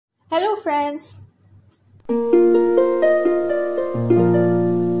Hello friends!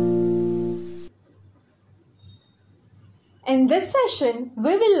 In this session,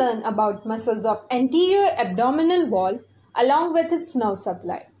 we will learn about muscles of anterior abdominal wall along with its nerve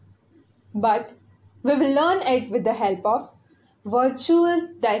supply. But we will learn it with the help of virtual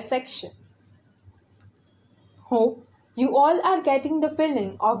dissection. Hope you all are getting the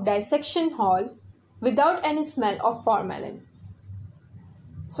feeling of dissection hall without any smell of formalin.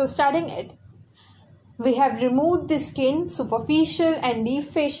 So starting it, we have removed the skin, superficial and deep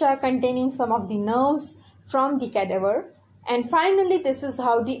fascia containing some of the nerves from the cadaver, and finally this is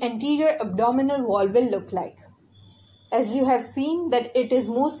how the anterior abdominal wall will look like. As you have seen that it is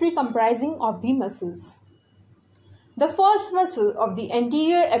mostly comprising of the muscles. The first muscle of the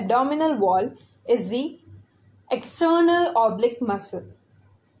anterior abdominal wall is the external oblique muscle.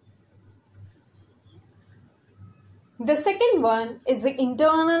 The second one is the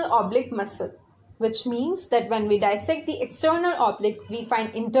internal oblique muscle, which means that when we dissect the external oblique, we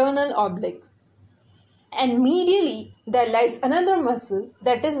find internal oblique. And medially, there lies another muscle,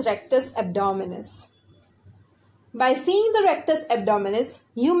 that is rectus abdominis. By seeing the rectus abdominis,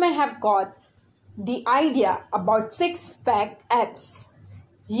 you may have got the idea about six-pack abs.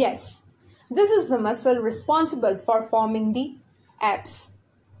 Yes, this is the muscle responsible for forming the abs.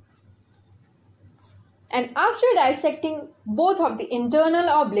 And after dissecting both of the internal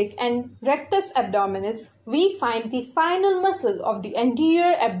oblique and rectus abdominis, we find the final muscle of the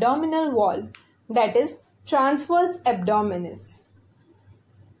anterior abdominal wall, that is transverse abdominis.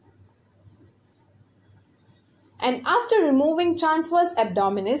 And after removing transverse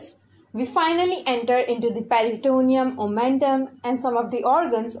abdominis, we finally enter into the peritoneum, omentum and some of the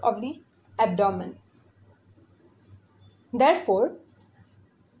organs of the abdomen. Therefore,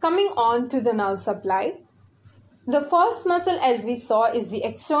 coming on to the nerve supply, the first muscle as we saw is the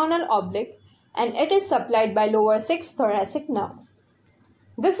external oblique and it is supplied by lower 6th thoracic nerve.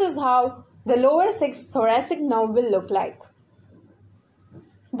 This is how the lower 6th thoracic nerve will look like.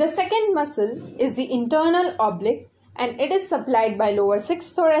 The second muscle is the internal oblique and it is supplied by lower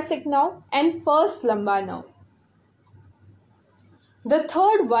 6th thoracic nerve and first lumbar nerve. The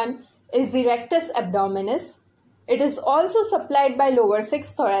third one is the rectus abdominis. It is also supplied by lower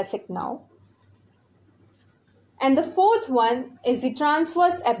 6th thoracic nerve. And the fourth one is the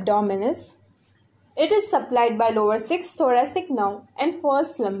transverse abdominis. It is supplied by lower 6th thoracic nerve and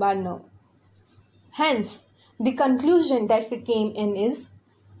first lumbar nerve. Hence, the conclusion that we came in is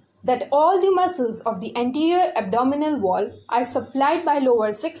that all the muscles of the anterior abdominal wall are supplied by lower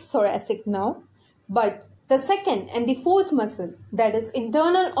 6th thoracic nerve, but the second and the fourth muscle, that is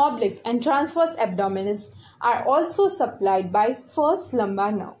internal oblique and transverse abdominis, are also supplied by first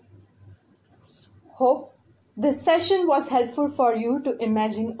lumbar nerve. Hope this session was helpful for you to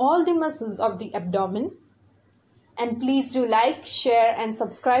imagine all the muscles of the abdomen. And please do like, share and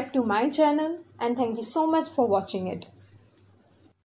subscribe to my channel. And thank you so much for watching it.